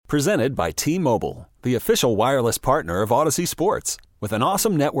Presented by T-Mobile, the official wireless partner of Odyssey Sports. With an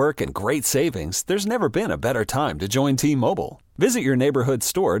awesome network and great savings, there's never been a better time to join T-Mobile. Visit your neighborhood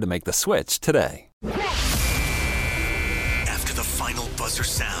store to make the switch today. After the final buzzer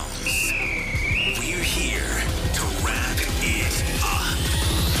sounds, we're here to wrap it up.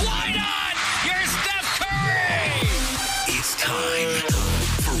 Why not? You're Steph Curry! It's time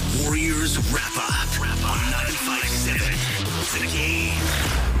for Warriors Wrap Up on 95.7 The Game.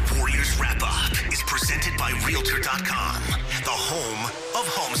 Warriors Wrap Up is presented by Realtor.com, the home of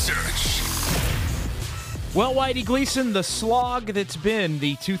home search. Well, Whitey Gleason, the slog that's been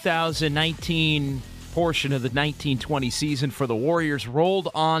the 2019 portion of the 1920 season for the Warriors rolled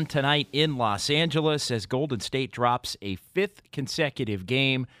on tonight in Los Angeles as Golden State drops a fifth consecutive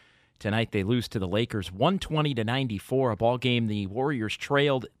game. Tonight they lose to the Lakers 120-94, a ball game the Warriors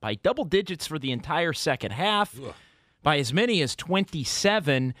trailed by double digits for the entire second half, by as many as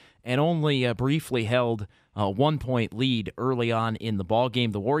 27, and only briefly held a 1-point lead early on in the ball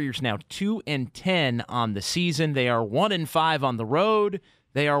game. The Warriors now 2-10 on the season. They are 1-5 on the road.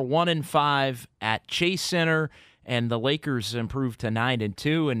 They are 1-5 at Chase Center, and the Lakers improved to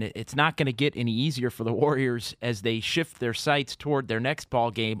 9-2. And it's not going to get any easier for the Warriors as they shift their sights toward their next ball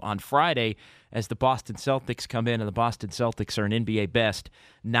game on Friday, as the Boston Celtics come in, and the Boston Celtics are an NBA best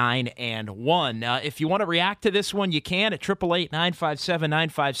 9-1. If you want to react to this one, you can at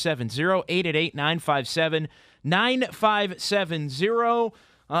 888-957-9570, 888-957-9570.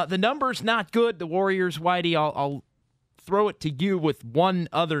 The number's not good. The Warriors, Whitey, I'll throw it to you with one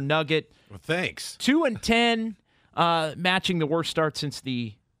other nugget. Well, thanks. 2-10, matching the worst start since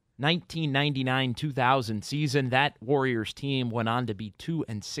the 1999-2000 season. That Warriors team went on to be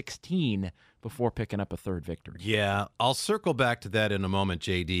 2-16 before picking up a third victory. Yeah, I'll circle back to that in a moment,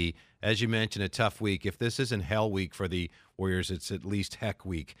 JD. As you mentioned, a tough week. If this isn't hell week for the Warriors, it's at least heck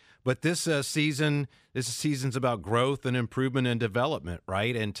week. But this season's about growth and improvement and development,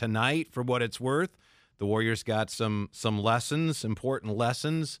 right? And tonight, for what it's worth, the Warriors got some lessons, important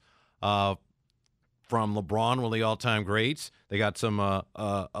lessons from LeBron, one of the all-time greats. They got some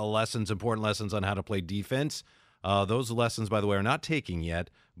important lessons on how to play defense. Those lessons, by the way, are not taking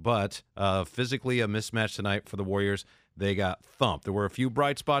yet, but physically a mismatch tonight for the Warriors. They got thumped. There were a few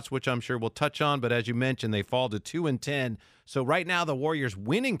bright spots, which I'm sure we'll touch on, but as you mentioned, they fall to 2-10. So right now the Warriors'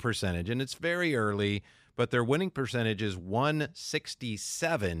 winning percentage, and it's very early, but their winning percentage is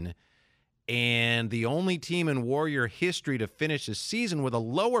 167. And the only team in Warrior history to finish the season with a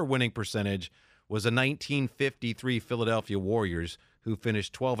lower winning percentage was the 1953 Philadelphia Warriors, who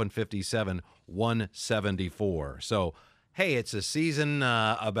finished 12-57, 174. So, hey, it's a season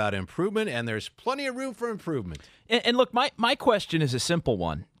about improvement, and there's plenty of room for improvement. And look, my question is a simple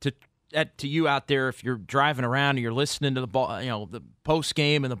one to you out there. If you're driving around and you're listening to the ball, the post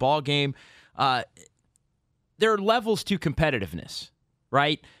game and the ball game, there are levels to competitiveness,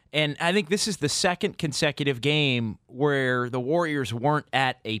 right? And I think this is the second consecutive game where the Warriors weren't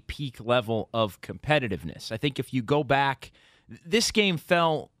at a peak level of competitiveness. I think if you go back, this game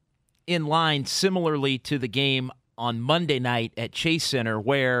fell in line similarly to the game on Monday night at Chase Center,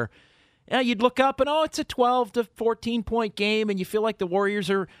 where you'd look up and, it's a 12 to 14-point game, and you feel like the Warriors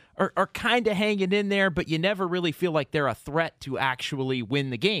are kind of hanging in there, but you never really feel like they're a threat to actually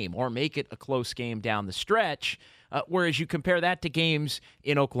win the game or make it a close game down the stretch. Whereas you compare that to games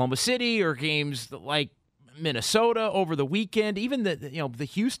in Oklahoma City or games like Minnesota over the weekend, even the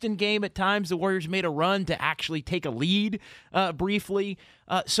Houston game at times, the Warriors made a run to actually take a lead briefly.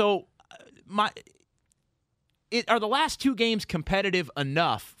 Are the last two games competitive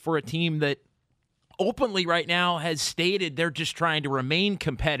enough for a team that openly right now has stated they're just trying to remain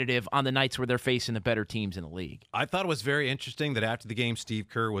competitive on the nights where they're facing the better teams in the league? I thought it was very interesting that after the game, Steve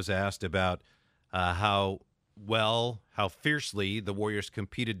Kerr was asked about how fiercely the Warriors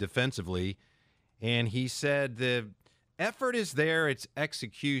competed defensively, and he said the effort is there, it's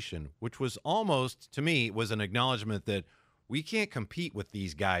execution, which was almost, to me, was an acknowledgement that we can't compete with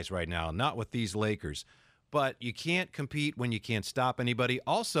these guys right now, not with these Lakers. But you can't compete when you can't stop anybody.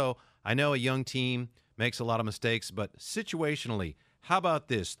 Also, I know a young team makes a lot of mistakes, but situationally, how about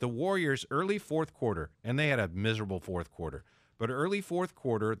this? The Warriors early fourth quarter, and they had a miserable fourth quarter, but early fourth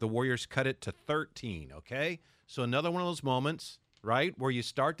quarter, the Warriors cut it to 13, okay? So another one of those moments, right, where you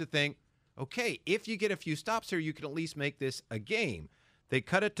start to think, okay, if you get a few stops here, you can at least make this a game. They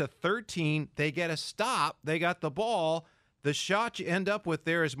cut it to 13. They get a stop. They got the ball. The shot you end up with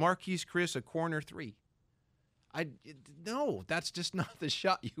there is Marquise Chris, a corner three. No, that's just not the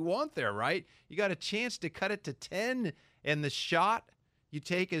shot you want there, right? You got a chance to cut it to 10, and the shot you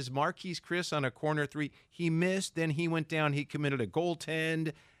take is Marquise Chris on a corner three. He missed, then he went down, he committed a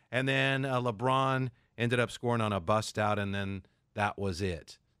goaltend, and then LeBron ended up scoring on a bust out, and then that was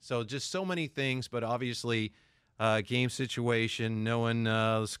it. So just so many things, but obviously game situation, knowing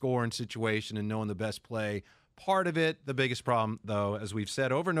the scoring situation, and knowing the best play. Part of it, the biggest problem, though, as we've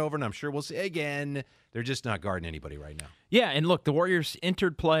said over and over, and I'm sure we'll say again, they're just not guarding anybody right now. Yeah, and look, the Warriors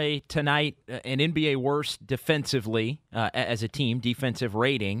entered play tonight an NBA worst defensively as a team, defensive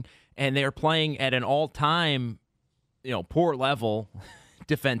rating, and they're playing at an all-time, poor level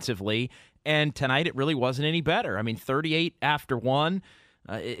defensively. And tonight it really wasn't any better. I mean, 38 after one.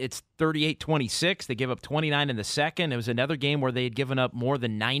 It's 38-26. They give up 29 in the second. It was another game where they had given up more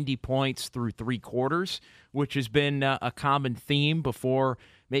than 90 points through three quarters, which has been a common theme before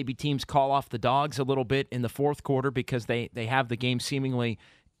maybe teams call off the dogs a little bit in the fourth quarter because they have the game seemingly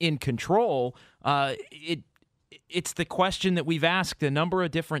in control. It's the question that we've asked a number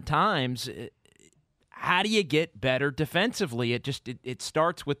of different times. How do you get better defensively? It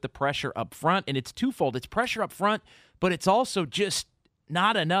starts with the pressure up front, and it's twofold. It's pressure up front, but it's also just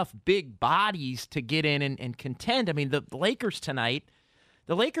not enough big bodies to get in and contend. I mean, the Lakers tonight,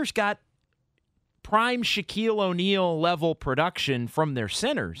 the Lakers got prime Shaquille O'Neal level production from their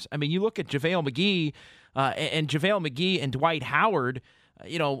centers. I mean, you look at JaVale McGee and JaVale McGee and Dwight Howard,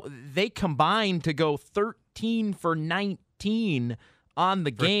 they combined to go 13 for 19 on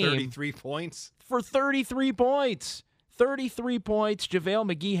the game. For 33 points? For 33 points. 33 points.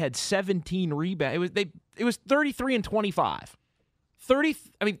 JaVale McGee had 17 rebounds. It was 33 and 25.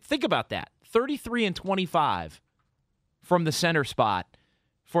 Think about that. 33 and 25 from the center spot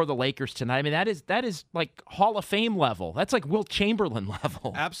for the Lakers tonight. I mean, that is like Hall of Fame level. That's like Wilt Chamberlain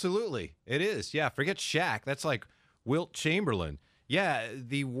level. Absolutely. It is. Yeah, forget Shaq. That's like Wilt Chamberlain. Yeah,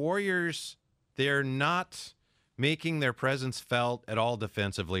 the Warriors, they're not making their presence felt at all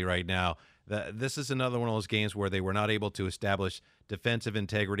defensively right now. This is another one of those games where they were not able to establish defensive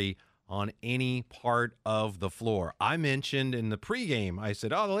integrity on any part of the floor. I mentioned in the pregame, I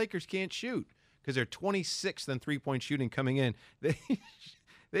said, the Lakers can't shoot because they're 26th in three-point shooting coming in.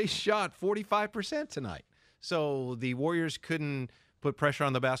 They shot 45% tonight. So the Warriors couldn't put pressure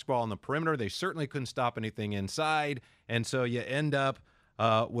on the basketball on the perimeter. They certainly couldn't stop anything inside. And so you end up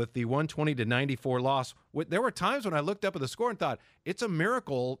with the 120-94 loss. There were times when I looked up at the score and thought, it's a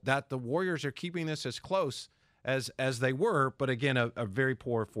miracle that the Warriors are keeping this as close as they were. But again, a very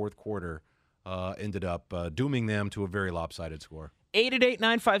poor fourth quarter ended up dooming them to a very lopsided score.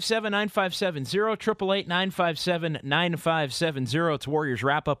 888-957-9570, 888-957-9570. It's Warriors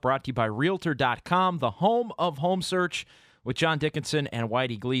Wrap-Up brought to you by Realtor.com, the home of home search with John Dickinson and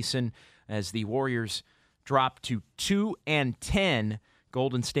Whitey Gleason as the Warriors drop to 2-10.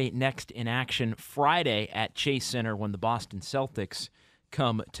 Golden State next in action Friday at Chase Center when the Boston Celtics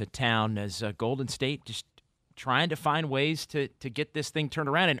come to town as Golden State just trying to find ways to get this thing turned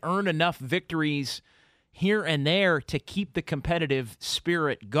around and earn enough victories here and there to keep the competitive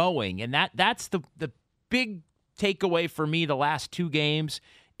spirit going. And that's the big takeaway for me the last two games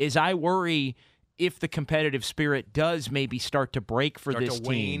is I worry if the competitive spirit does maybe start to break for this team.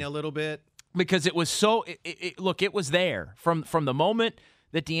 Wane a little bit. Because it was so look, it was there from the moment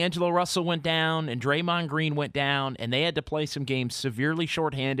that D'Angelo Russell went down and Draymond Green went down, and they had to play some games severely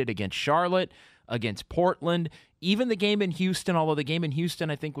shorthanded against Charlotte, against Portland, even the game in Houston, although the game in Houston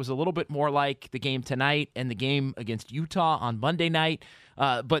I think was a little bit more like the game tonight and the game against Utah on Monday night.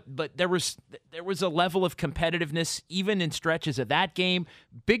 But there was a level of competitiveness even in stretches of that game,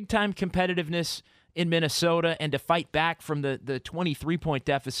 big-time competitiveness in Minnesota, and to fight back from the 23-point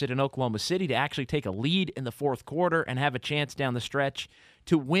deficit in Oklahoma City to actually take a lead in the fourth quarter and have a chance down the stretch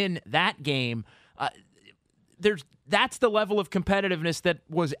to win that game. That's the level of competitiveness that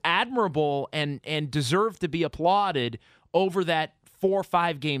was admirable and deserved to be applauded over that 4 or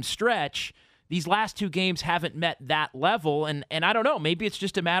 5 game stretch. These last two games haven't met that level, and I don't know, maybe it's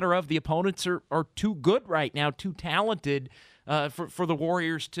just a matter of the opponents are too good right now, too talented for the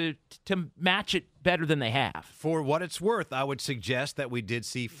Warriors to match it better than they have. For what it's worth, I would suggest that we did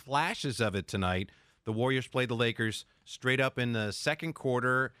see flashes of it tonight. The Warriors played the Lakers straight up in the second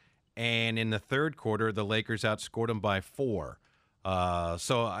quarter, and in the third quarter, the Lakers outscored them by 4.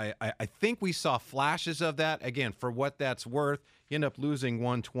 So I think we saw flashes of that. Again, for what that's worth, you end up losing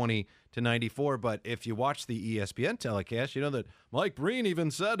 120-94. But if you watch the ESPN telecast, you know that Mike Breen even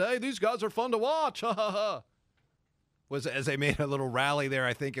said, hey, these guys are fun to watch. Ha, ha, ha. Was as they made a little rally there.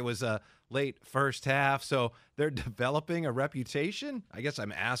 I think it was a late first half. So they're developing a reputation. I guess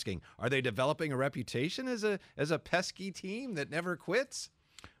I'm asking, are they developing a reputation as a pesky team that never quits?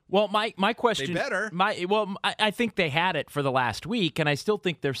 Well, my question. They better. I think they had it for the last week, and I still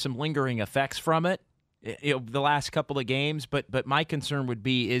think there's some lingering effects from it. the last couple of games. But my concern would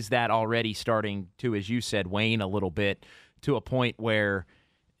be, is that already starting to, as you said, wane a little bit to a point where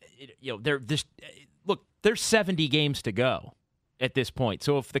there's 70 games to go at this point.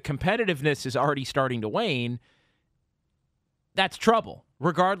 So if the competitiveness is already starting to wane, that's trouble,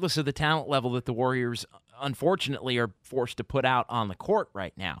 regardless of the talent level that the Warriors, unfortunately, are forced to put out on the court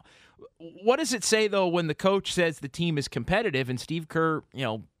right now. What does it say, though, when the coach says the team is competitive, and Steve Kerr,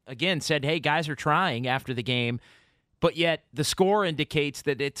 again, said, hey, guys are trying after the game, but yet the score indicates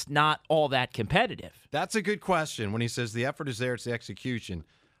that it's not all that competitive? That's a good question. When he says the effort is there, it's the execution,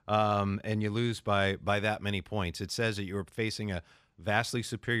 and you lose by that many points. It says that you're facing a vastly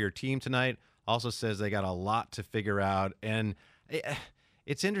superior team tonight. Also says they got a lot to figure out. And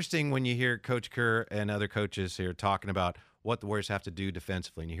it's interesting when you hear Coach Kerr and other coaches here talking about what the Warriors have to do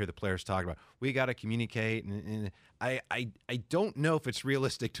defensively, and you hear the players talking about, we got to communicate. And I don't know if it's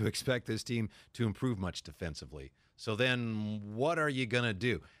realistic to expect this team to improve much defensively. So then what are you going to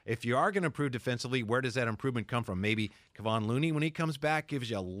do? If you are going to improve defensively, where does that improvement come from? Maybe Kevon Looney, when he comes back, gives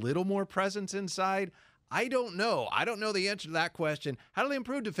you a little more presence inside? I don't know. I don't know the answer to that question. How do they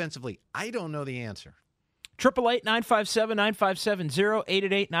improve defensively? I don't know the answer.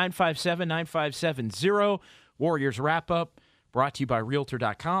 888-957-9570, 888-957-9570. Warriors wrap-up brought to you by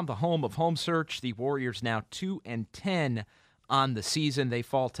Realtor.com, the home of home search. The Warriors now 2-10 on the season. They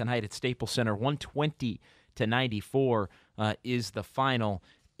fall tonight at Staples Center. 120-94 is the final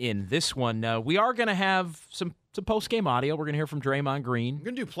in this one. We are going to have some post-game audio. We're going to hear from Draymond Green. We're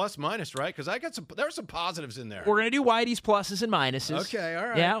going to do plus-minus, right? Because there are some positives in there. We're going to do Whitey's pluses and minuses. Okay, all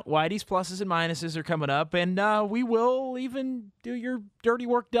right. Yeah, Whitey's pluses and minuses are coming up, and we will even do your dirty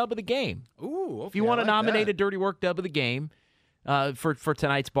work dub of the game. Ooh, okay. If you want to nominate a dirty work dub of the game for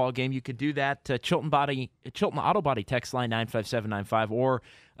tonight's ball game, you can do that. Chilton Auto Body text line 95795, or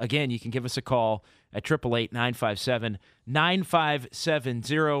again, you can give us a call at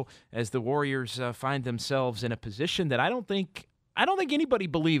 888-957-9570 as the Warriors find themselves in a position that I don't think anybody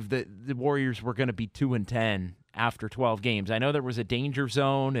believed that the Warriors were going to be 2-10 after 12 games. I know there was a danger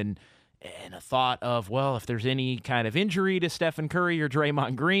zone and a thought of, well, if there's any kind of injury to Stephen Curry or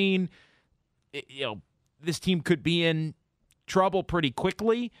Draymond Green, this team could be in trouble pretty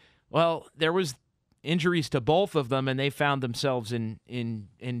quickly. Well, there was injuries to both of them, and they found themselves in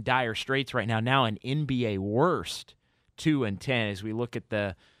dire straits right now. Now an NBA worst 2-10 as we look at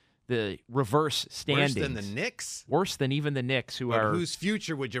the reverse standings. Worse than the Knicks? Worse than even the Knicks, whose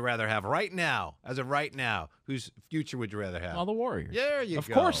future would you rather have right now? As of right now, whose future would you rather have? Well, the Warriors. There you go. Of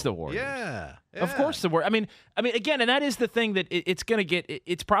course the Warriors. Yeah. Of course the Warriors. I mean, again, and that is the thing that it's going to get.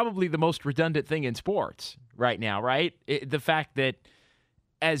 It's probably the most redundant thing in sports right now, right? The fact that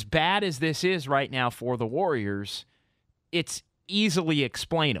as bad as this is right now for the Warriors, it's easily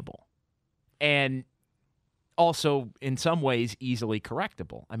explainable. And also, in some ways, easily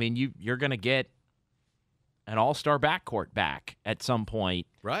correctable. I mean, you're going to get an all-star backcourt back at some point.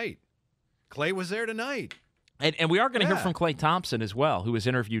 Right. Klay was there tonight. And we are going to hear from Klay Thompson as well, who was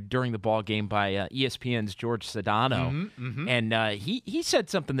interviewed during the ball game by ESPN's George Sedano. And he said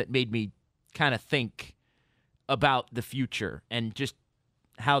something that made me kind of think about the future and just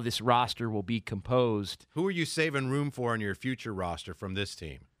how this roster will be composed. Who are you saving room for in your future roster from this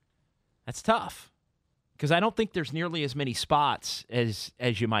team? That's tough. Because I don't think there's nearly as many spots as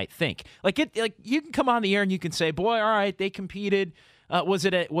you might think. Like you can come on the air and you can say, "Boy, all right, they competed. Was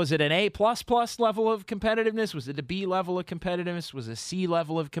it an A++ level of competitiveness? Was it a B level of competitiveness? Was it a C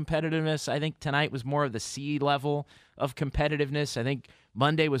level of competitiveness?" I think tonight was more of the C level of competitiveness. I think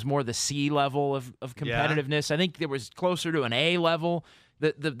Monday was more the C level of competitiveness. Yeah. I think there was closer to an A level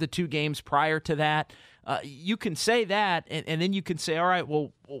the two games prior to that. You can say that, and then you can say, all right,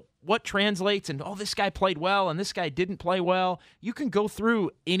 well, what translates? And, this guy played well, and this guy didn't play well. You can go through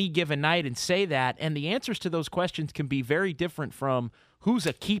any given night and say that, and the answers to those questions can be very different from who's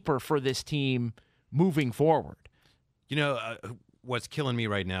a keeper for this team moving forward. What's killing me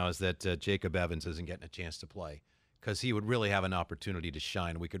right now is that Jacob Evans isn't getting a chance to play, because he would really have an opportunity to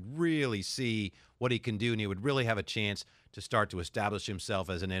shine. We could really see what he can do, and he would really have a chance to start to establish himself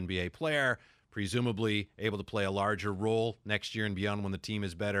as an NBA player, presumably able to play a larger role next year and beyond when the team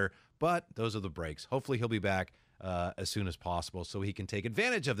is better. But those are the breaks. Hopefully he'll be back as soon as possible so he can take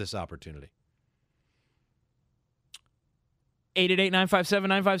advantage of this opportunity.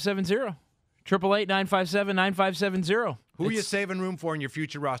 888-957-9570. 888-957-9570. Who are you saving room for in your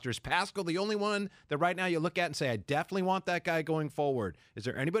future roster? Is Pascal the only one that right now you look at and say, I definitely want that guy going forward? Is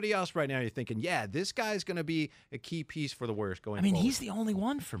there anybody else right now you're thinking, yeah, this guy's going to be a key piece for the Warriors going forward? He's the only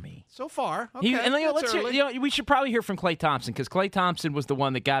one for me. So far. Okay, let's hear, we should probably hear from Klay Thompson, because Klay Thompson was the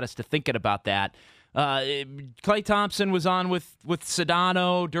one that got us to thinking about that Klay Thompson was on with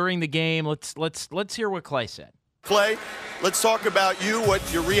Sedano during the game. Let's hear what Klay said. Klay, let's talk about you, what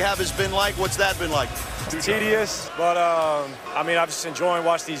your rehab has been like. What's that been like? Tedious, but I'm just enjoying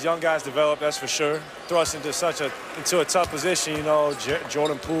watching these young guys develop, that's for sure. Thrust into a tough position,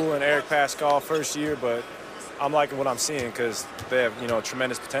 Jordan Poole and Eric Pascal first year, but I'm liking what I'm seeing because they have,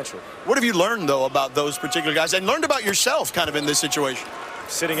 tremendous potential. What have you learned, though, about those particular guys and learned about yourself kind of in this situation?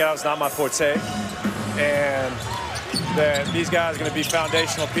 Sitting out is not my forte, and that these guys are going to be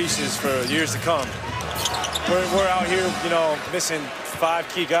foundational pieces for years to come. We're out here, missing 5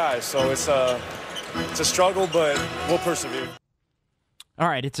 key guys, so it's a struggle, but we'll persevere. All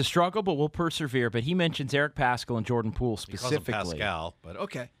right, it's a struggle, but we'll persevere. But he mentions Eric Pascal and Jordan Poole specifically. He calls him Pascal, but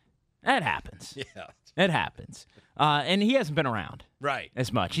okay. That happens. Yeah. It happens. And he hasn't been around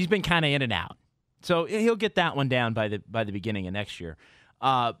as much. He's been kind of in and out. So he'll get that one down by the beginning of next year.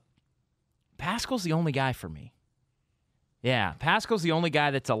 Pascal's the only guy for me. Yeah, Pascal's the only guy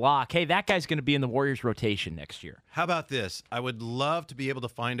that's a lock. Hey, that guy's going to be in the Warriors rotation next year. How about this? I would love to be able to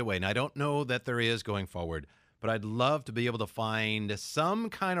find a way, and I don't know that there is going forward, but I'd love to be able to find some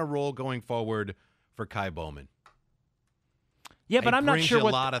kind of role going forward for Kai Bowman. Yeah, but I'm not sure what.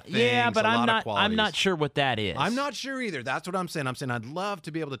 A lot of things, yeah, but I'm I'm not sure what that is. I'm not sure either. That's what I'm saying. I'm saying I'd love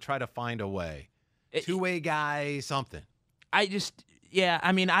to be able to try to find a way. Two-way guy, something. I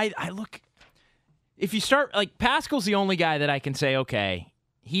look. If you start Pascal's the only guy that I can say, okay,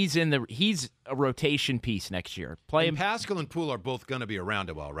 he's a rotation piece next year. And Pascal and Poole are both going to be around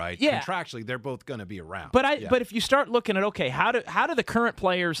a while, right? Yeah. Contractually, they're both going to be around. But if you start looking at how do the current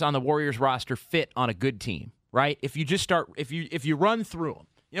players on the Warriors roster fit on a good team, right? If you just start if you run through them,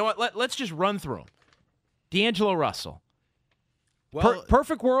 you know what? Let's just run through them. D'Angelo Russell. Well,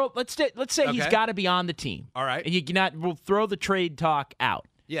 perfect world. Let's say okay. He's got to be on the team. All right. And we'll throw the trade talk out.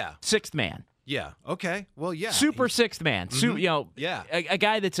 Yeah. Sixth man. Yeah. Okay. Well, yeah. Super sixth man. Mm-hmm. Yeah. A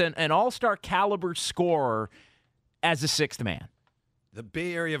guy that's an all-star caliber scorer as a sixth man. The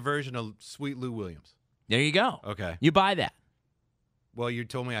Bay Area version of Sweet Lou Williams. There you go. Okay. You buy that. Well, you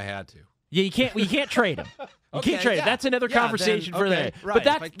told me I had to. Yeah, you can't trade him. You can't trade him. That's another conversation for there. Right.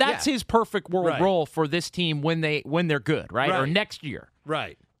 But that's his perfect world role for this team when they're good, right? Or next year.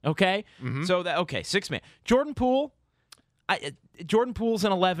 Right. Okay? Mm-hmm. So sixth man. Jordan Poole, Jordan Poole's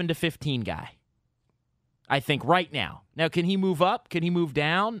an 11 to 15 guy. I think right now. Now, can he move up? Can he move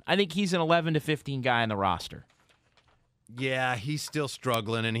down? I think he's an 11 to 15 guy on the roster. Yeah, he's still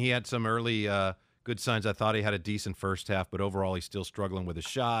struggling, and he had some early good signs. I thought he had a decent first half, but overall he's still struggling with his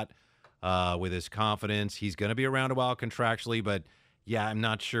shot, with his confidence. He's going to be around a while contractually, but, yeah, I'm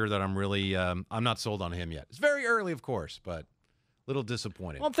not sure that I'm really I'm not sold on him yet. It's very early, of course, but a little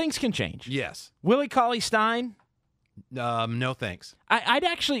disappointed. Well, things can change. Yes. Willie Cauley-Stein? No, thanks. I'd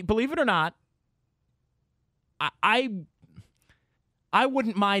actually, believe it or not, I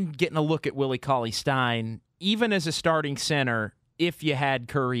wouldn't mind getting a look at Willie Cauley-Stein, even as a starting center, if you had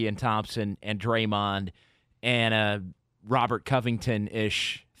Curry and Thompson and Draymond and a Robert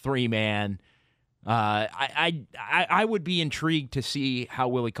Covington-ish three-man. I would be intrigued to see how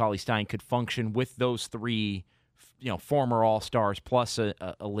Willie Cauley-Stein could function with those three, former All-Stars plus a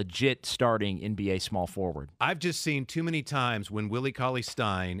legit starting NBA small forward. I've just seen too many times when Willie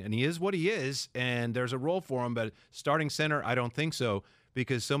Cauley-Stein, and he is what he is, and there's a role for him, but starting center, I don't think so,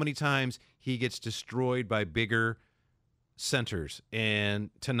 because so many times he gets destroyed by bigger centers. And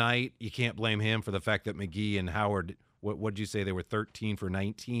tonight, you can't blame him for the fact that McGee and Howard, what'd you say, they were 13 for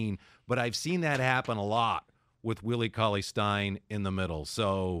 19, but I've seen that happen a lot with Willie Cauley-Stein in the middle.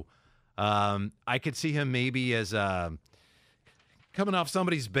 So I could see him maybe as coming off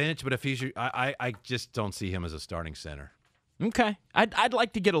somebody's bench, but if he's, I just don't see him as a starting center. Okay, I'd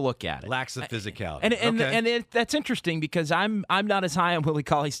like to get a look at it. Lacks the physicality, and that's interesting because I'm not as high on Willie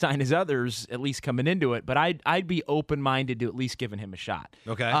Cauley-Stein as others, at least coming into it. But I'd be open minded to at least giving him a shot.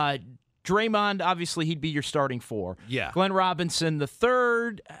 Okay. Draymond, obviously, he'd be your starting four. Yeah. Glenn Robinson the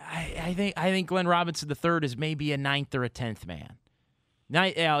third. I think Glenn Robinson the third is maybe a 9th or a 10th man.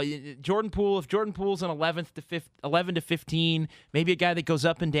 Now, Jordan Poole, if Jordan Poole's an 11 to 15, maybe a guy that goes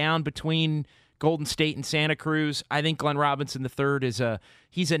up and down between Golden State and Santa Cruz. I think Glenn Robinson III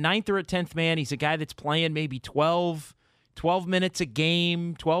he's a 9th or a 10th man. He's a guy that's playing maybe 12 minutes a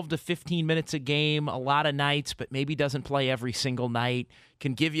game, 12 to 15 minutes a game, a lot of nights, but maybe doesn't play every single night.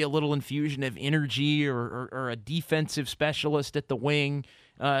 Can give you a little infusion of energy or a defensive specialist at the wing,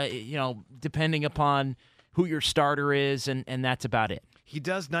 depending upon who your starter is, and that's about it. He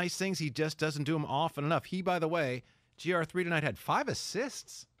does nice things. He just doesn't do them often enough. He, by the way, GR3 tonight had 5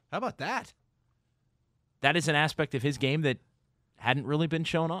 assists. How about that? That is an aspect of his game that hadn't really been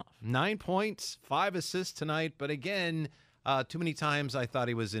shown off. 9 points, 5 assists tonight, but again, too many times I thought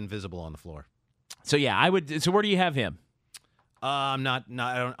he was invisible on the floor. So yeah, I would. So where do you have him? I'm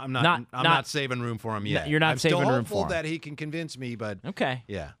not saving room for him yet. You're not saving room for him. I'm still hopeful that he can convince me, but okay,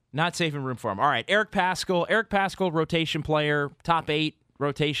 yeah, not saving room for him. All right, Eric Paschall, rotation player, top 8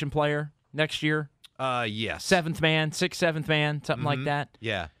 rotation player next year. Yes, 7th man, 6th, 7th man, something like that.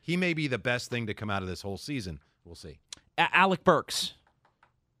 Yeah, he may be the best thing to come out of this whole season. We'll see. Alec Burks.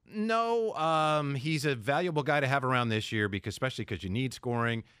 No, he's a valuable guy to have around this year especially because you need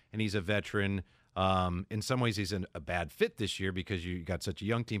scoring, and he's a veteran. In some ways, he's a bad fit this year because you got such a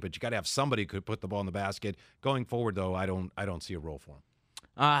young team, but you got to have somebody who could put the ball in the basket. Going forward, though, I don't see a role for him.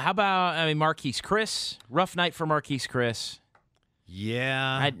 How about Marquise Chris? Rough night for Marquise Chris.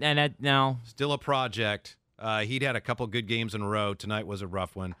 Yeah, no, still a project. He'd had a couple good games in a row. Tonight was a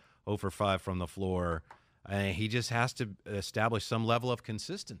rough one. 0 for 5 from the floor. He just has to establish some level of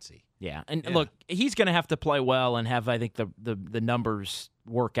consistency. Yeah, and look, he's going to have to play well and have, I think, the numbers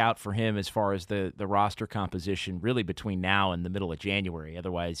work out for him as far as the roster composition really between now and the middle of January.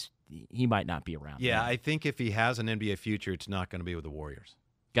 Otherwise, he might not be around. Yeah, I think if he has an NBA future, it's not going to be with the Warriors.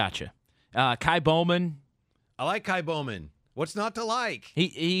 Gotcha. Kai Bowman. I like Kai Bowman. What's not to like?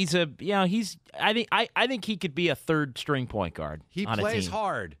 I think he could be a third string point guard. He on plays a team.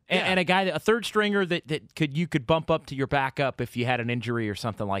 hard. And a third stringer that you could bump up to your backup if you had an injury or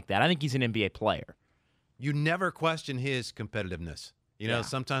something like that. I think he's an NBA player. You never question his competitiveness.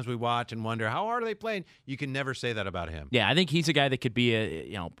 Sometimes we watch and wonder how hard are they playing. You can never say that about him. Yeah, I think he's a guy that could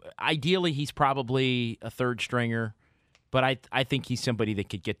be ideally he's probably a third stringer, but I think he's somebody that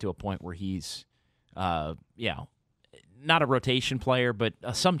could get to a point where he's not a rotation player, but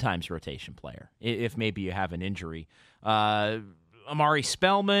a sometimes rotation player, if maybe you have an injury. Amari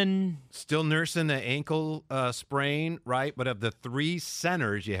Spellman. Still nursing the ankle sprain, right? But of the 3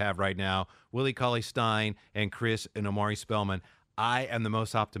 centers you have right now, Willie Cauley-Stein and Chris and Amari Spellman, I am the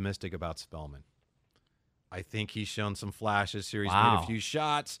most optimistic about Spellman. I think he's shown some flashes here. He's made a few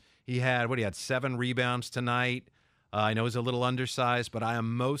shots. He had 7 rebounds tonight. I know he's a little undersized, but I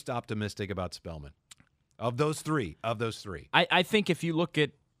am most optimistic about Spellman. Of those three. I think if you look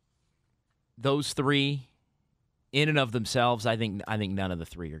at those 3 in and of themselves, I think none of the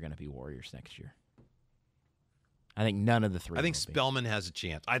 3 are going to be Warriors next year. I think none of the 3. I think Spellman has a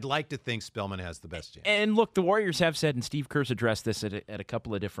chance. I'd like to think Spellman has the best chance. And look, the Warriors have said, and Steve Kerr's addressed this at a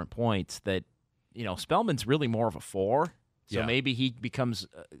couple of different points, that Spellman's really more of a 4. So maybe he becomes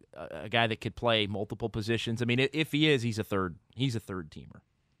a guy that could play multiple positions. I mean, if he is, he's a third teamer.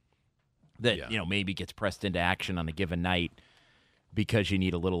 That maybe gets pressed into action on a given night because you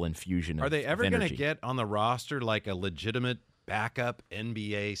need a little infusion of energy. Are they ever going to get on the roster like a legitimate backup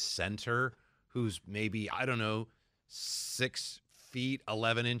NBA center who's maybe, 6 feet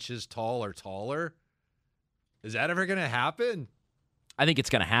 11 inches tall or taller? Is that ever going to happen? I think it's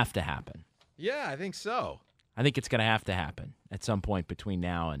going to have to happen. Yeah, I think so. I think it's going to have to happen at some point between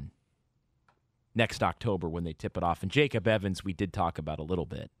now and next October when they tip it off. And Jacob Evans, we did talk about a little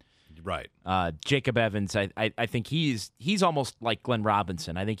bit. Right. Jacob Evans, I think he's almost like Glenn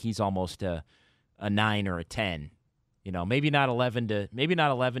Robinson. I think he's almost a 9 or a 10. Maybe not 11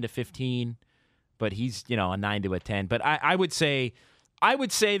 to 15, but he's a 9 to a 10. But I would say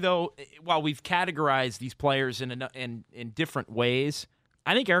though, while we've categorized these players in different ways,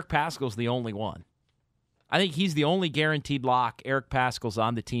 I think Eric Paschall's the only one. I think he's the only guaranteed lock. Eric Paschall's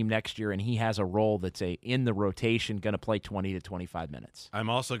on the team next year, and he has a role that's in the rotation, going to play 20 to 25 minutes. I'm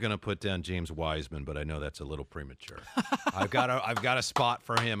also going to put down James Wiseman, but I know that's a little premature. I've got a spot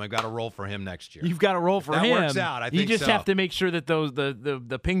for him. I've got a role for him next year. You've got a role for him. That works out. I think you just so. have to make sure that those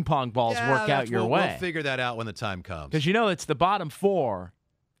the ping pong balls work out your way. We'll figure that out when the time comes. Because it's the bottom 4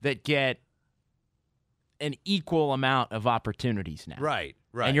 that get an equal amount of opportunities now. Right.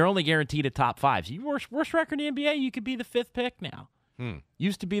 And you're only guaranteed a top 5. So worst record in the NBA, you could be the 5th pick now.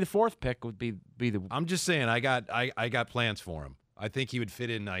 Used to be the 4th pick would be the. I'm just saying, I got plans for him. I think he would fit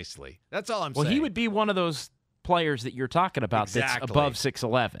in nicely. That's all I'm saying. Well, he would be one of those players that you're talking about that's above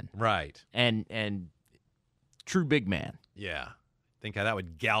 6'11". Right. And true big man. Yeah. I think that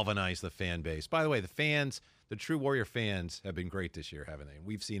would galvanize the fan base. By the way, the true Warrior fans have been great this year, haven't they?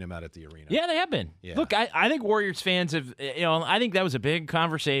 We've seen them out at the arena. Yeah, they have been. Yeah. Look, I think Warriors fans have, I think that was a big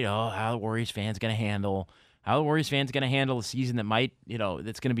conversation. How the Warriors fans going to handle a season that might,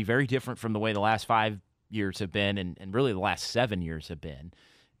 that's going to be very different from the way the last 5 years have been and really the last 7 years have been.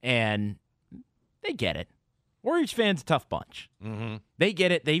 And they get it. Warriors fans, a tough bunch. Mm-hmm. They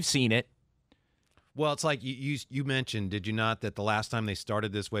get it. They've seen it. Well, it's like you mentioned, did you not, that the last time they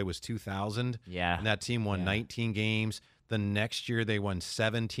started this way was 2000? Yeah. And that team won 19 games. The next year they won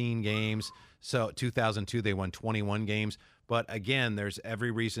 17 games. So 2002 they won 21 games. But again, there's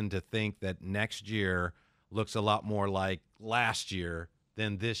every reason to think that next year looks a lot more like last year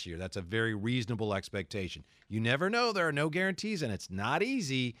than this year. That's a very reasonable expectation. You never know. There are no guarantees, and it's not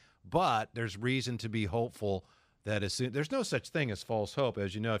easy, but there's reason to be hopeful that there's no such thing as false hope,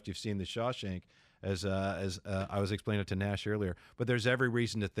 as you know, if you've seen The Shawshank, as I was explaining it to Nash earlier. But there's every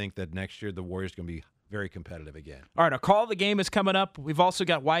reason to think that next year the Warriors are going to be very competitive again. All right, our call of the game is coming up. We've also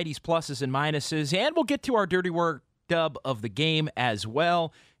got Whitey's pluses and minuses, and we'll get to our dirty work dub of the game as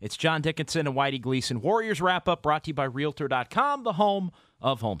well. It's John Dickinson and Whitey Gleason. Warriors wrap-up brought to you by Realtor.com, the home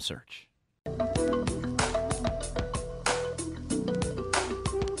of home search.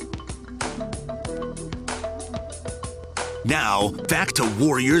 Now, back to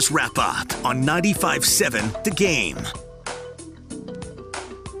Warriors wrap-up on 95.7 The Game.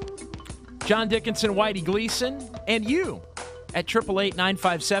 John Dickinson, Whitey Gleason, and you at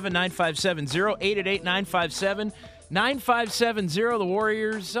 888-957-9570, 888-957-9570. The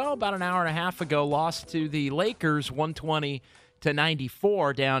Warriors, about an hour and a half ago, lost to the Lakers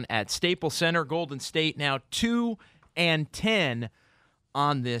 120-94 down at Staples Center. Golden State now 2-10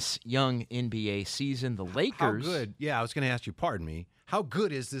 on this young NBA season. The Lakers. How good? Yeah, I was going to ask you, pardon me. How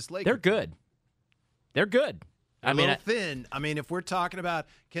good is this Lakers? They're good. They're good. They're a little thin. I mean, if we're talking about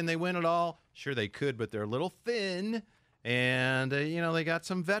can they win it all, sure they could, but they're a little thin. And, they got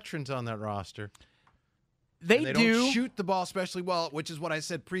some veterans on that roster. They don't shoot the ball especially well, which is what I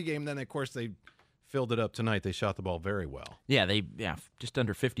said pregame. Then, of course, they filled it up tonight. They shot the ball very well. Yeah, just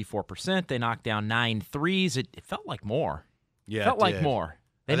under 54%. They knocked down 9 threes. It felt like more. Yeah, it felt like more.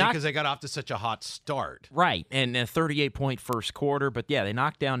 Because they got off to such a hot start. Right, and a 38-point first quarter. But, yeah, they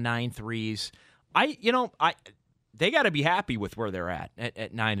knocked down 9 threes. They got to be happy with where they're at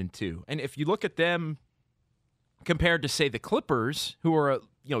 9-2. And if you look at them compared to, say, the Clippers, who are a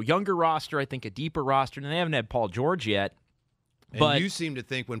younger roster, I think a deeper roster, and they haven't had Paul George yet. But you seem to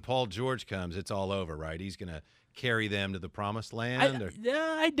think when Paul George comes, it's all over, right? He's going to carry them to the promised land?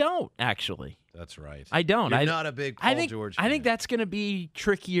 I don't, actually. That's right. I don't. You're not a big Paul George fan. I think that's going to be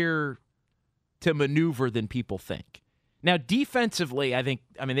trickier to maneuver than people think. Now, defensively,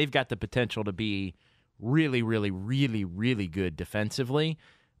 they've got the potential to be really, really, really, really good defensively.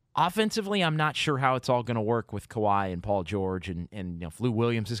 Offensively, I'm not sure how it's all going to work with Kawhi and Paul George, and if Lou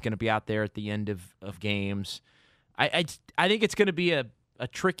Williams is going to be out there at the end of games. I think it's going to be a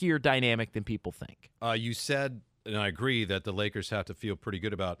trickier dynamic than people think. You said, and I agree, that the Lakers have to feel pretty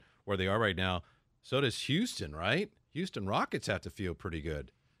good about where they are right now. So does Houston, right? Houston Rockets have to feel pretty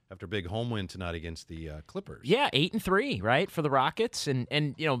good after a big home win tonight against the Clippers. Yeah, 8-3, right, for the Rockets.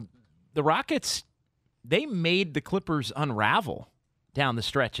 And the Rockets, they made the Clippers unravel down the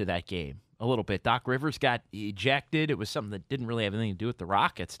stretch of that game a little bit. Doc Rivers got ejected. It was something that didn't really have anything to do with the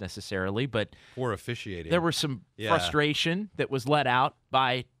Rockets necessarily, but poor officiating. There was some frustration that was let out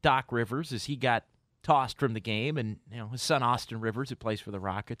by Doc Rivers as he got tossed from the game, and his son Austin Rivers, who plays for the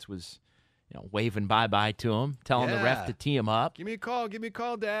Rockets, was waving bye-bye to him, telling the ref to tee him up. Give me a call,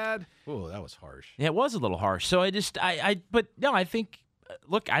 Dad. Oh, that was harsh. Yeah, it was a little harsh. So I think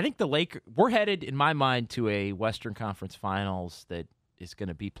the Lakers, we're headed, in my mind, to a Western Conference Finals that is going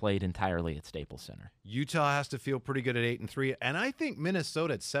to be played entirely at Staples Center. Utah has to feel pretty good at 8-3, and I think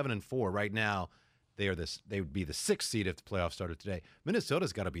Minnesota at 7-4 right now. They would be the 6th seed if the playoffs started today.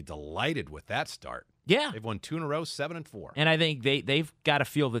 Minnesota's got to be delighted with that start. Yeah, they've won 2 in a row, 7-4, and I think they've got to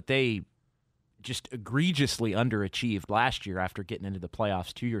feel that they just egregiously underachieved last year after getting into the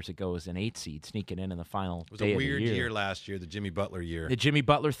playoffs 2 years ago as an 8 seed, sneaking in the final day of the year. It was a weird year last year, the Jimmy Butler year. The Jimmy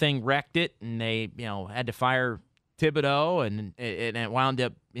Butler thing wrecked it, and they had to fire Thibodeau, and it wound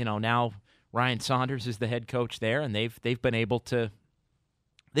up now Ryan Saunders is the head coach there, and they've been able to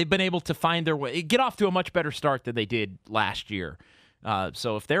find their way, get off to a much better start than they did last year.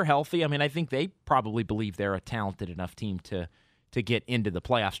 So if they're healthy, I think they probably believe they're a talented enough team to get into the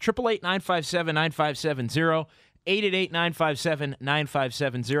playoffs. 888-957-9570,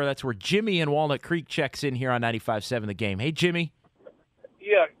 888-957-9570. That's where Jimmy in Walnut Creek checks in here on 95.7 The Game. Hey, Jimmy.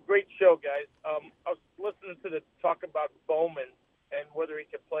 Yeah, great show, guys. I was listening to the talk about Bowman and whether he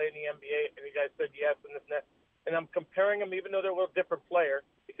could play in the NBA, and you guys said yes and this and that. And I'm comparing him, even though they're a little different player,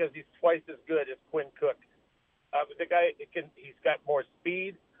 because he's twice as good as Quinn Cook. The guy, he's got more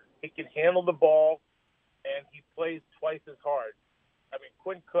speed, he can handle the ball, and he plays twice as hard.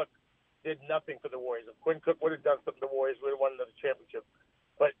 Quinn Cook did nothing for the Warriors. If Quinn Cook would have done something, the Warriors would have won another championship.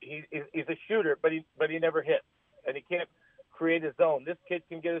 But he's a shooter, but he never hits, and he can't create his own. This kid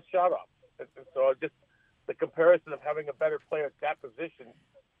can get his shot off. And so just the comparison of having a better player at that position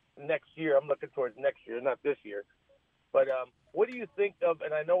next year, I'm looking towards next year, not this year. But what do you think of,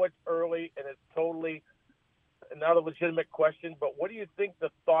 and I know it's early and it's totally not a legitimate question, but what do you think the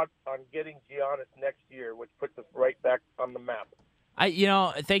thoughts on getting Giannis next year, which puts us right back on the map?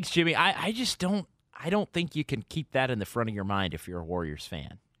 Thanks, Jimmy. I just don't think you can keep that in the front of your mind if you're a Warriors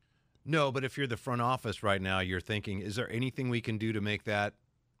fan. No, but if you're the front office right now, you're thinking, is there anything we can do to make that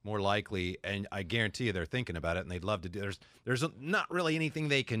more likely? And I guarantee you they're thinking about it, and they'd love to do. There's not really anything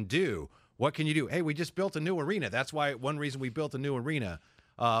they can do. What can you do? Hey, we just built a new arena. That's why one reason we built a new arena.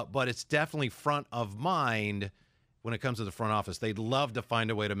 But it's definitely front of mind when it comes to the front office. They'd love to find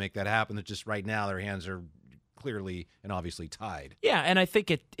a way to make that happen. It's just right now their hands are clearly and obviously tied. Yeah, and I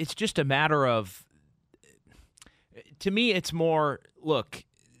think it's just a matter of, to me, it's more, look,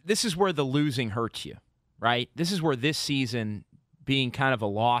 this is where the losing hurts you, right? This is where this season being kind of a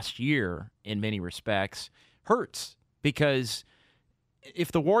lost year in many respects hurts, because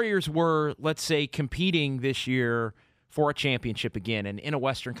if the Warriors were, let's say, competing this year for a championship again and in a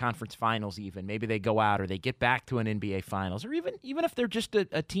Western Conference Finals even, maybe they go out or they get back to an NBA Finals, or even if they're just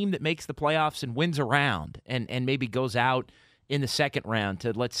a team that makes the playoffs and wins a round and maybe goes out in the second round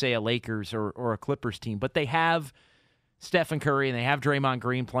to, let's say, a Lakers or a Clippers team, but they have Stephen Curry and they have Draymond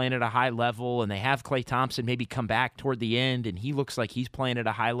Green playing at a high level, and they have Klay Thompson maybe come back toward the end and he looks like he's playing at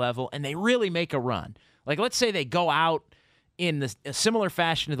a high level, and they really make a run. Like, let's say they go out in a similar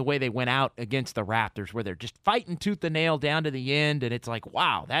fashion to the way they went out against the Raptors, where they're just fighting tooth and nail down to the end, and it's like,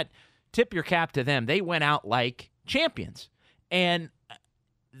 wow, that tip your cap to them. They went out like champions. And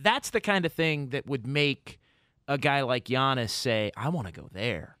that's the kind of thing that would make a guy like Giannis say, I want to go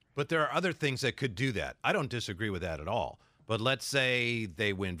there. But there are other things that could do that. I don't disagree with that at all. But let's say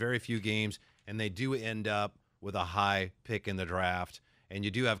they win very few games and they do end up with a high pick in the draft, and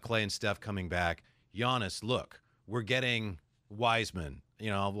you do have Klay and Steph coming back. Giannis, look, we're getting Wiseman.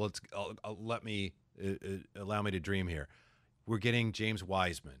 Allow me to dream here. We're getting James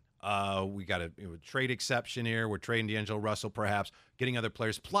Wiseman. We got a trade exception here. We're trading D'Angelo Russell, perhaps getting other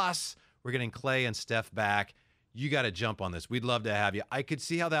players. Plus, we're getting Klay and Steph back. You got to jump on this. We'd love to have you. I could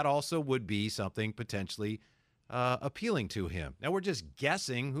see how that also would be something potentially appealing to him. Now, we're just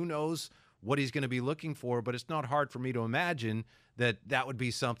guessing. Who knows what he's going to be looking for, but it's not hard for me to imagine that would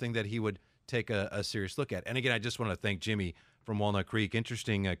be something that he would take a serious look at. And again, I just want to thank Jimmy from Walnut Creek.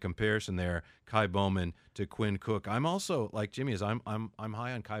 Interesting comparison there, Kai Bowman to Quinn Cook. I'm also, like Jimmy is, I'm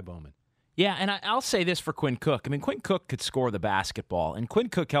high on Kai Bowman. Yeah, and I'll say this for Quinn Cook. I mean, Quinn Cook could score the basketball, and Quinn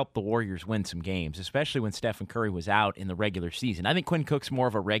Cook helped the Warriors win some games, especially when Stephen Curry was out in the regular season. I think Quinn Cook's more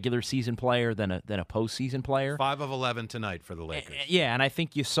of a regular season player than a postseason player. 5 of 11 tonight for the Lakers. Yeah, and I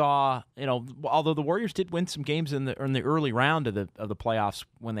think you saw, although the Warriors did win some games in the early round of the playoffs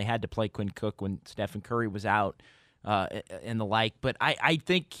when they had to play Quinn Cook when Stephen Curry was out and the like, but I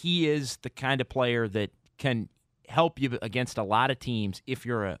think he is the kind of player that can help you against a lot of teams if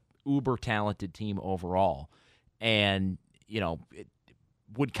you're a uber talented team overall. And,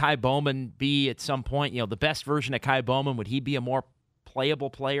 would Kai Bowman be at some point, the best version of Kai Bowman? Would he be a more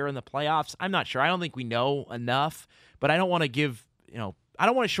playable player in the playoffs? I'm not sure. I don't think we know enough, but I don't want to I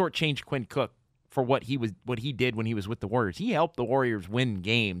don't want to shortchange Quinn Cook for what he did when he was with the Warriors. He helped the Warriors win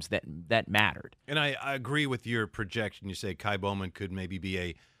games that mattered. And I agree with your projection. You say Kai Bowman could maybe be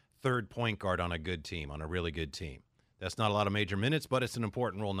a third point guard on a good team, on a really good team. That's not a lot of major minutes, but it's an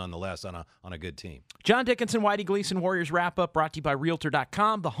important role nonetheless on a good team. John Dickinson, Whitey Gleason, Warriors Wrap-Up, brought to you by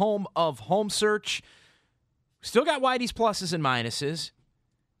Realtor.com, the home of home search. Still got Whitey's pluses and minuses.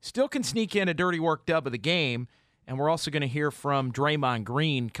 Still can sneak in a dirty work dub of the game. And we're also going to hear from Draymond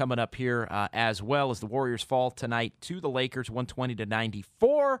Green coming up here as well, as the Warriors fall tonight to the Lakers,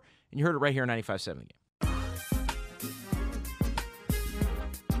 120-94. And you heard it right here on 95.7 The Game.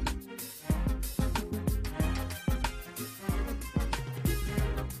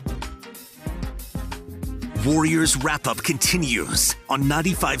 Warriors Wrap-Up continues on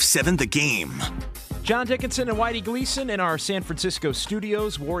 95.7 The Game. John Dickinson and Whitey Gleason in our San Francisco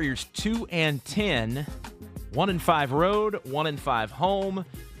studios. Warriors 2-10, 1-5 road, 1-5 home,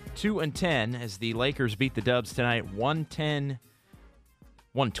 2-10 as the Lakers beat the Dubs tonight,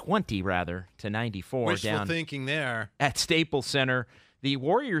 120 to 94. Wishful down thinking there at Staples Center. The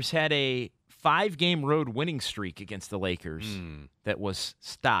Warriors had a 5-game road winning streak against the Lakers that was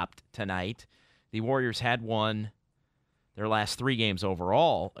stopped tonight. The Warriors had won their last 3 games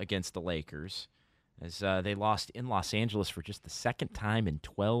overall against the Lakers as they lost in Los Angeles for just the second time in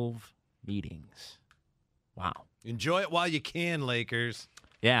 12 meetings. Wow. Enjoy it while you can, Lakers.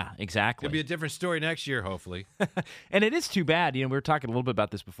 Yeah, exactly. It'll be a different story next year, hopefully. And it is too bad. We were talking a little bit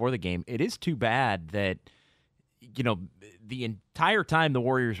about this before the game. It is too bad that, the entire time the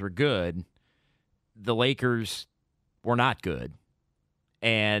Warriors were good, the Lakers were not good.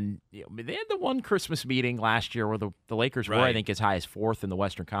 And they had the one Christmas meeting last year where the Lakers were, I think, as high as 4th in the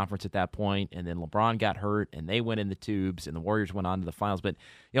Western Conference at that point, and then LeBron got hurt, and they went in the tubes, and the Warriors went on to the finals. But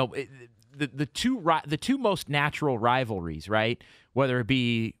the two most natural rivalries, right? Whether it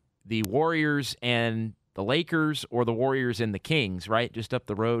be the Warriors and the Lakers or the Warriors and the Kings, right? Just up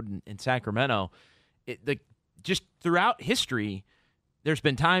the road in Sacramento, just throughout history, there's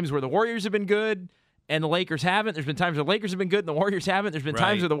been times where the Warriors have been good and the Lakers haven't. There's been times where the Lakers have been good and the Warriors haven't. There's been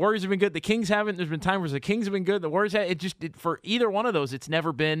times where the Warriors have been good, the Kings haven't. There's been times where the Kings have been good, the Warriors haven't. For either one of those, it's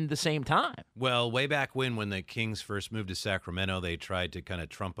never been the same time. Well, way back when the Kings first moved to Sacramento, they tried to kind of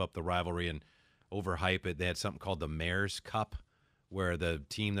trump up the rivalry and overhype it. They had something called the Mayor's Cup, where the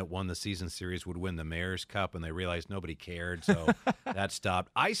team that won the season series would win the Mayor's Cup, and they realized nobody cared, so that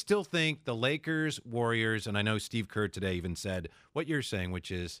stopped. I still think the Lakers, Warriors, and I know Steve Kerr today even said what you're saying, which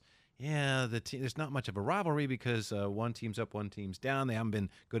is, there's not much of a rivalry because one team's up, one team's down. They haven't been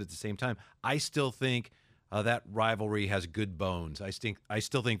good at the same time. I still think that rivalry has good bones. I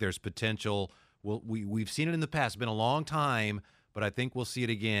still think there's potential. We've seen it in the past. It's been a long time, but I think we'll see it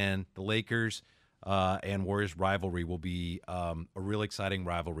again. The Lakers and Warriors rivalry will be a real exciting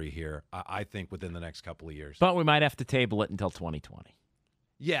rivalry here, I think, within the next couple of years. But we might have to table it until 2020.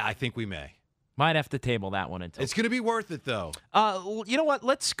 Yeah, I think we may. Might have to table that one until. It's going to be worth it, though. You know what?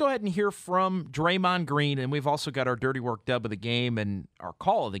 Let's go ahead and hear from Draymond Green, and we've also got our Dirty Work dub of the game and our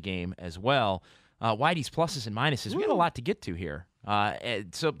call of the game as well. Whitey's pluses and minuses. We got a lot to get to here.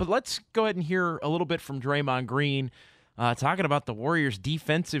 But let's go ahead and hear a little bit from Draymond Green talking about the Warriors'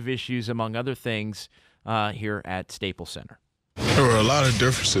 defensive issues, among other things, here at Staples Center. There were a lot of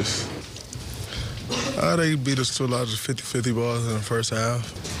differences. They beat us to a lot of 50-50 balls in the first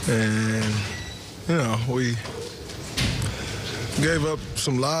half. And, we gave up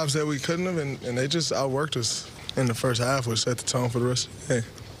some lives that we couldn't have, and they just outworked us in the first half, which set the tone for the rest of the game.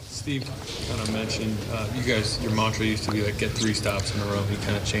 Steve kind of mentioned, you guys, your mantra used to be like get 3 stops in a row. He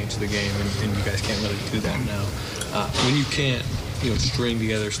kind of changed the game, and you guys can't really do that now. When you can't, string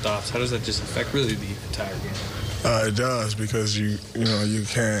together stops, how does that just affect really the entire game? It does, because you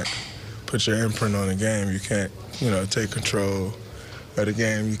can't put your imprint on the game. You can't, take control of the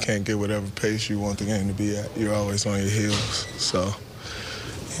game. You can't get whatever pace you want the game to be at. You're always on your heels. So,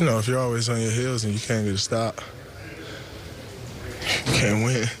 if you're always on your heels and you can't get a stop, you can't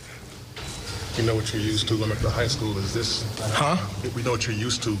win. We know what you're used to going back to high school. Is this? Huh? We know what you're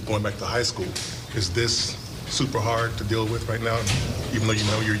used to going back to high school. Is this super hard to deal with right now, even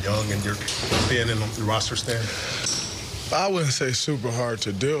though you're young and you're thin in the roster stand? I wouldn't say super hard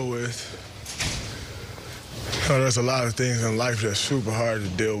to deal with. There's a lot of things in life that's super hard to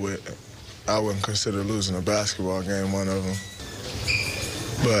deal with. I wouldn't consider losing a basketball game one of them.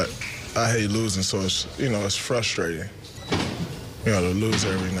 But I hate losing, so it's frustrating, to lose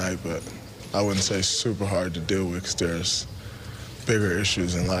every night. But I wouldn't say super hard to deal with, because there's bigger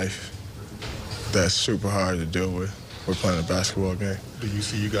issues in life that's super hard to deal with. We're playing a basketball game. Do you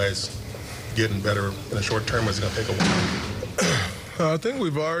see you guys getting better in the short term, or is it going to take a while? I think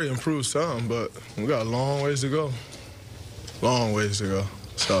we've already improved some, but we got a long ways to go. Long ways to go.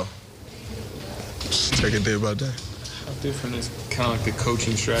 So just take it day by day. How different is kind of like the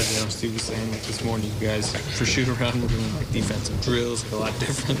coaching strategy? I know Steve was saying like this morning, you guys for shoot around, we're doing like defensive drills, like a lot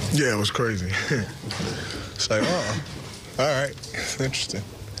different. Yeah, it was crazy. It's like, oh, all right, it's interesting.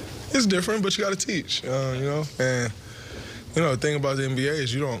 It's different, but you got to teach, And the thing about the NBA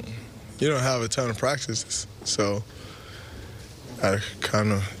is you don't have a ton of practices, so I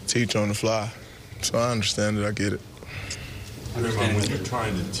kind of teach on the fly. So I understand it. I get it. When you're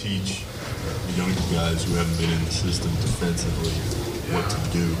trying to teach younger guys who haven't been in the system defensively what to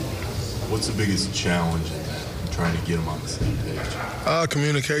do, what's the biggest challenge in that, in trying to get them on the same page?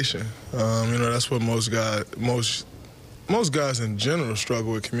 Communication. That's what most guys in general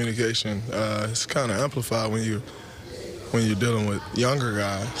struggle with, communication. It's kind of amplified when you're dealing with younger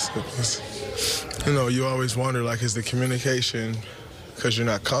guys. You always wonder, is the communication because you're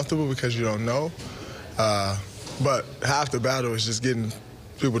not comfortable, because you don't know? But half the battle is just getting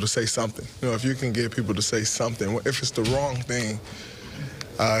people to say something. If you can get people to say something, if it's the wrong thing,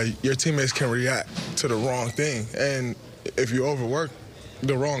 your teammates can react to the wrong thing. And if you overwork,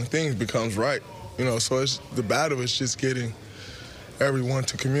 the wrong thing becomes right. So the battle is just getting everyone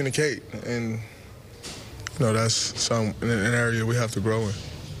to communicate. And, that's an area we have to grow in.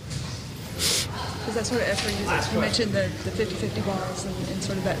 Is that sort of effort, you mentioned the 50-50 balls and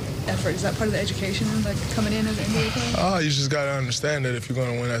sort of that effort, is that part of the education, like coming in as an NBA player? You just got to understand that if you're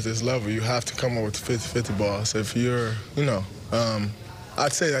going to win at this level, you have to come up with the 50-50 balls. If you're,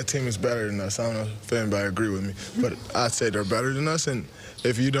 I'd say that team is better than us. I don't know if anybody agree with me, but I'd say they're better than us. And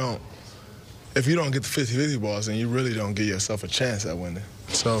if you don't get the 50-50 balls, then you really don't give yourself a chance at winning.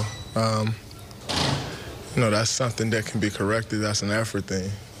 So, that's something that can be corrected. That's an effort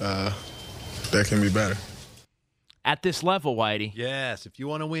thing. That can be better. At this level, Whitey. Yes, if you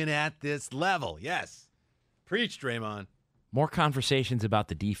want to win at this level, yes. Preach, Draymond. More conversations about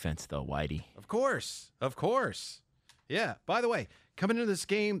the defense, though, Whitey. Of course. Yeah, by the way, coming into this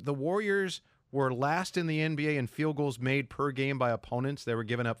game, the Warriors were last in the NBA in field goals made per game by opponents. They were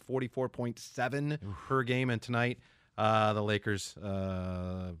giving up 44.7 per game, and tonight the Lakers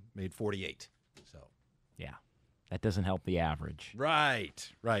made 48. So, yeah. That doesn't help the average. Right.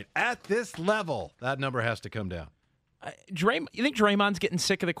 At this level, that number has to come down. You think Draymond's getting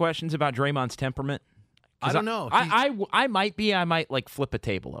sick of the questions about Draymond's temperament? I don't know. I might be. I might flip a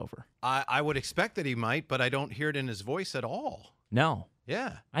table over. I would expect that he might, but I don't hear it in his voice at all. No.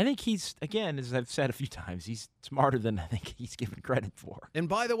 Yeah. I think he's, again, as I've said a few times, he's smarter than I think he's given credit for. And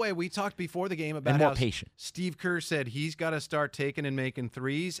by the way, we talked before the game about more patient. Steve Kerr said he's got to start taking and making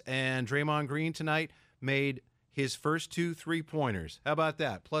threes, and Draymond Green tonight made his first 2 3-pointers. How about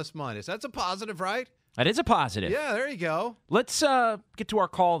that? Plus, minus. That's a positive, right? That is a positive. Yeah, there you go. Let's get to our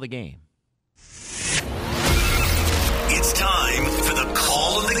call of the game. It's time for the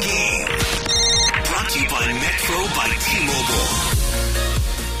call of the game. Brought to you by Metro by T-Mobile.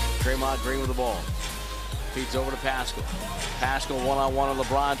 Draymond Green with the ball. Feeds over to Pascal. Pascal one-on-one on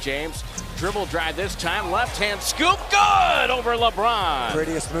LeBron James. Dribble drive this time. Left-hand scoop. Good over LeBron.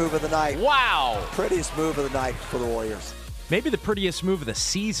 Prettiest move of the night. Wow. Prettiest move of the night for the Warriors. Maybe the prettiest move of the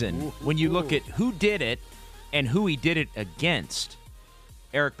season when you look at who did it and who he did it against.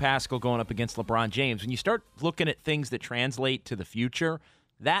 Eric Pascal going up against LeBron James. When you start looking at things that translate to the future,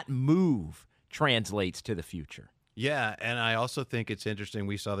 that move translates to the future. Yeah, and I also think it's interesting.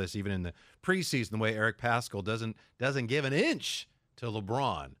 We saw this even in the preseason, the way Eric Pascal doesn't give an inch to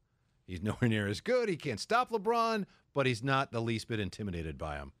LeBron. He's nowhere near as good. He can't stop LeBron, but he's not the least bit intimidated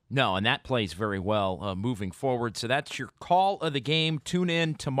by him. No, and that plays very well moving forward. So that's your call of the game. Tune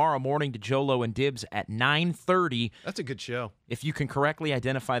in tomorrow morning to Jolo and Dibs at 9:30. That's a good show. If you can correctly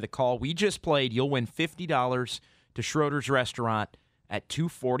identify the call we just played, you'll win $50 to Schroeder's Restaurant at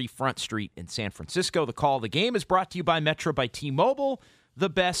 240 Front Street in San Francisco. The call of the game is brought to you by Metro by T-Mobile, the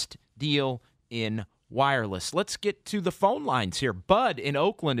best deal in wireless. Let's get to the phone lines here. Bud in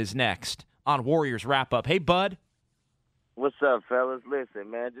Oakland is next on Warriors Wrap-Up. Hey, Bud. What's up, fellas? Listen,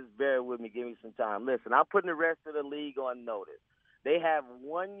 man, just bear with me. Give me some time. Listen, I'm putting the rest of the league on notice. They have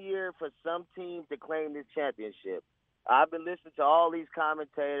 1 year for some team to claim this championship. I've been listening to all these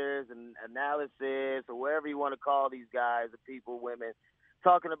commentators and analysis or whatever you want to call these guys, the people, women,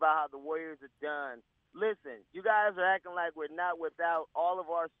 talking about how the Warriors are done. Listen, you guys are acting like we're not without all of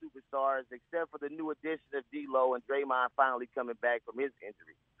our superstars except for the new addition of D'Lo and Draymond finally coming back from his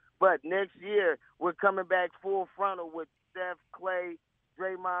injury. But next year, we're coming back full frontal with Steph, Clay,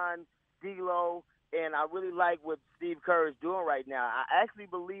 Draymond, D'Lo, and I really like what Steve Kerr is doing right now. I actually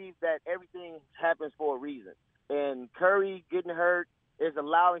believe that everything happens for a reason. And Curry getting hurt is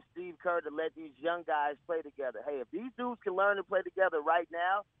allowing Steve Kerr to let these young guys play together. Hey, if these dudes can learn to play together right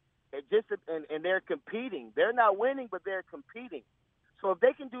now, and they're competing. They're not winning, but they're competing. So if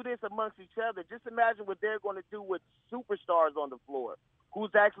they can do this amongst each other, just imagine what they're going to do with superstars on the floor,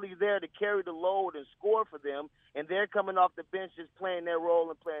 who's actually there to carry the load and score for them, and they're coming off the bench just playing their role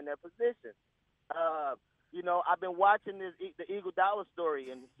and playing their position. I've been watching the Iguodala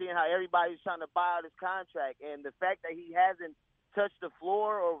story and seeing how everybody's trying to buy out his contract, and the fact that he hasn't touched the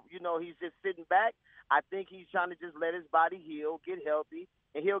floor or, he's just sitting back, I think he's trying to just let his body heal, get healthy,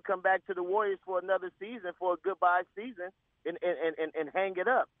 and he'll come back to the Warriors for another season, for a goodbye season, and hang it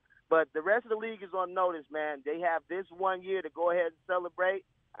up. But the rest of the league is on notice, man. They have this 1 year to go ahead and celebrate.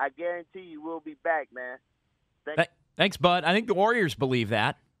 I guarantee you we'll be back, man. Thanks, Bud. I think the Warriors believe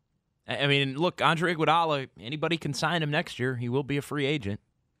that. I mean, look, Andre Iguodala, anybody can sign him next year. He will be a free agent.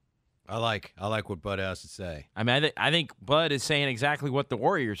 I like what Bud has to say. I mean, I think Bud is saying exactly what the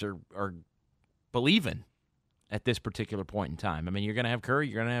Warriors are believing at this particular point in time. I mean, you're going to have Curry,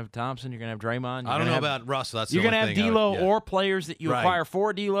 you're going to have Thompson, you're going to have Draymond. I don't know about Russell. That's you're going to have D'Lo or players that you acquire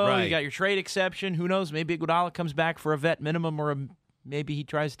for D'Lo. Right. You got your trade exception. Who knows? Maybe Iguodala comes back for a vet minimum, or maybe he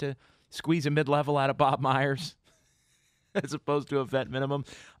tries to squeeze a mid-level out of Bob Myers as opposed to a vet minimum.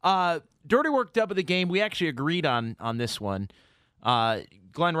 Dirty Work dub of the game. We actually agreed on this one.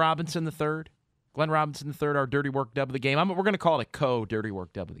 Glenn Robinson III. Glenn Robinson III, our dirty work dub of the game. We're going to call it a co-dirty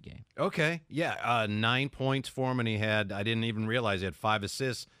work dub of the game. Okay, yeah, 9 points for him, and I didn't even realize he had 5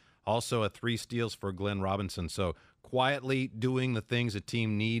 assists, also 3 steals for Glenn Robinson. So quietly doing the things a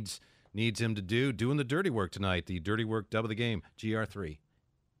team needs him to do, doing the dirty work tonight, the dirty work dub of the game, GR3.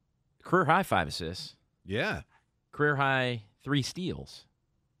 Career high 5 assists. Yeah. Career high 3 steals.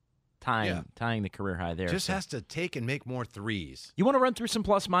 Tying the career high there. Just has to take and make more threes. You want to run through some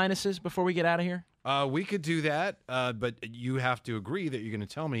plus minuses before we get out of here? We could do that, but you have to agree that you're going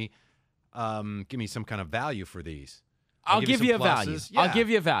to tell me, give me some kind of value for these. I'll give you a value. Yeah. I'll give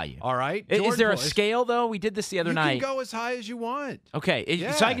you a value. All right. Is there a scale, though? We did this the other night. You can go as high as you want.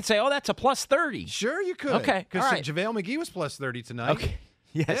 Okay. So I could say, that's a plus 30. Sure, you could. Okay. Because right. JaVale McGee was plus 30 tonight. Okay.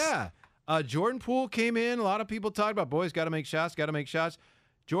 Yes. Yeah. Jordan Poole came in. A lot of people talked about, boys, got to make shots.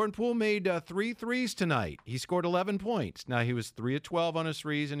 Jordan Poole made 3 threes tonight. He scored 11 points. Now, he was 3 of 12 on his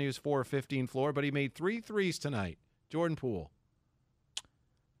threes, and he was 4 of 15 floor, but he made 3 threes tonight. Jordan Poole.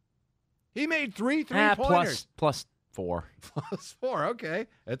 He made 3 three-pointers. Plus 4. Plus 4, okay.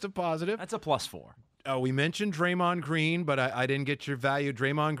 That's a positive. That's a plus 4. We mentioned Draymond Green, but I didn't get your value.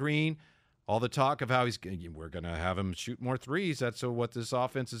 Draymond Green, all the talk of how we're going to have him shoot more threes. That's what this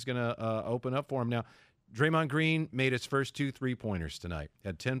offense is going to open up for him now. Draymond Green made his first 2 3-pointers tonight.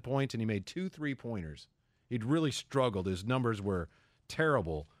 Had 10 points, and he made 2 3-pointers. He'd really struggled. His numbers were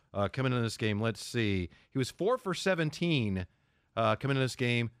terrible coming into this game. Let's see. He was 4 for 17 coming into this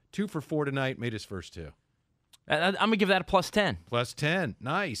game. 2 for 4 tonight. Made his first 2. I'm going to give that a plus 10. Plus 10.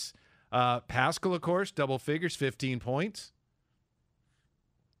 Nice. Pascal, of course, double figures, 15 points.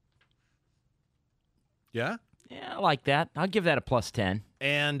 Yeah? Yeah, I like that. I'll give that a plus 10.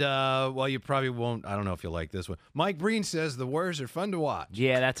 And, you probably won't. I don't know if you'll like this one. Mike Breen says the Warriors are fun to watch.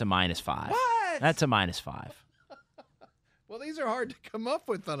 Yeah, that's a minus 5. What? That's a minus 5. Well, these are hard to come up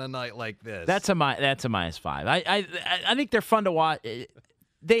with on a night like this. That's a minus 5. I think they're fun to watch.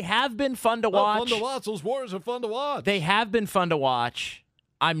 They have been fun to watch. Fun to watch. Those Warriors are fun to watch. They have been fun to watch.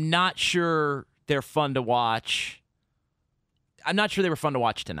 I'm not sure they're fun to watch. I'm not sure they were fun to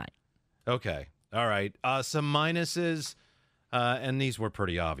watch tonight. Okay. All right. Some minuses, and these were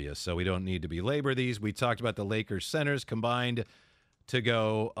pretty obvious, so we don't need to belabor these. We talked about the Lakers centers combined to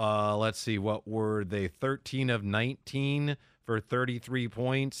go, let's see, what were they? 13 of 19 for 33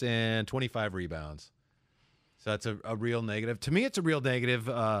 points and 25 rebounds. So that's a real negative. To me, it's a real negative.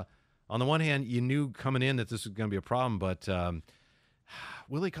 On the one hand, you knew coming in that this was going to be a problem, but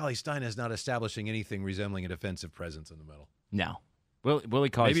Willie Cauley-Stein is not establishing anything resembling a defensive presence in the middle. No. Willie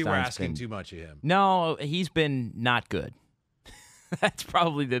Cauley-Stein's maybe we're asking too much of him. No, he's been not good. That's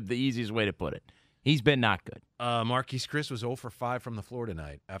probably the easiest way to put it. He's been not good. Marquise Chris was 0 for 5 from the floor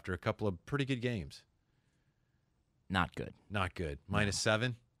tonight after a couple of pretty good games. Not good. Not good. Minus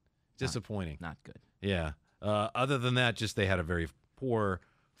 7? Disappointing. Not good. Yeah. Other than that, just they had a very poor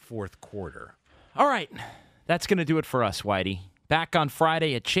fourth quarter. All right. That's going to do it for us, Whitey. Back on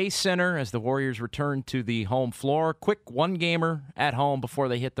Friday at Chase Center as the Warriors return to the home floor. Quick one-gamer at home before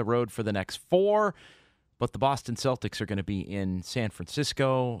they hit the road for the next 4. But the Boston Celtics are going to be in San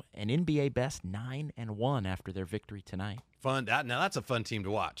Francisco, an NBA best 9-1 after their victory tonight. Fun. Now that's a fun team to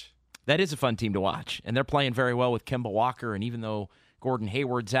watch. That is a fun team to watch. And they're playing very well with Kemba Walker. And even though Gordon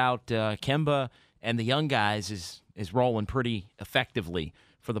Hayward's out, Kemba and the young guys is rolling pretty effectively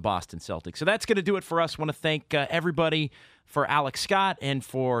for the Boston Celtics. So that's going to do it for us. I want to thank everybody, for Alex Scott and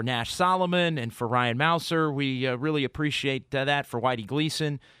for Nash Solomon and for Ryan Mouser. We really appreciate that. For Whitey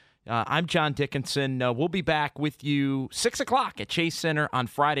Gleason, I'm John Dickinson. We'll be back with you 6 o'clock at Chase Center on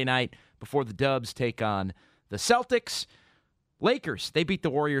Friday night before the Dubs take on the Celtics. Lakers, they beat the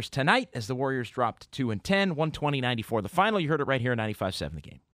Warriors tonight as the Warriors dropped 2-10, 120-94. The final, you heard it right here on 95.7 The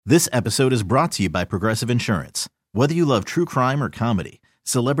Game. This episode is brought to you by Progressive Insurance. Whether you love true crime or comedy,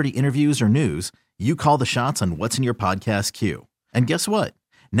 celebrity interviews or news, you call the shots on what's in your podcast queue. And guess what?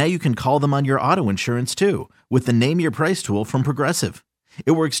 Now you can call them on your auto insurance too with the Name Your Price tool from Progressive.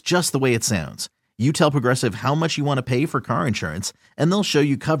 It works just the way it sounds. You tell Progressive how much you want to pay for car insurance, and they'll show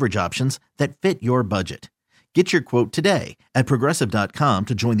you coverage options that fit your budget. Get your quote today at Progressive.com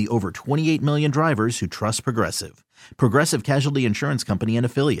to join the over 28 million drivers who trust Progressive. Progressive Casualty Insurance Company and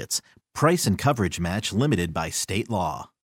Affiliates. Price and coverage match limited by state law.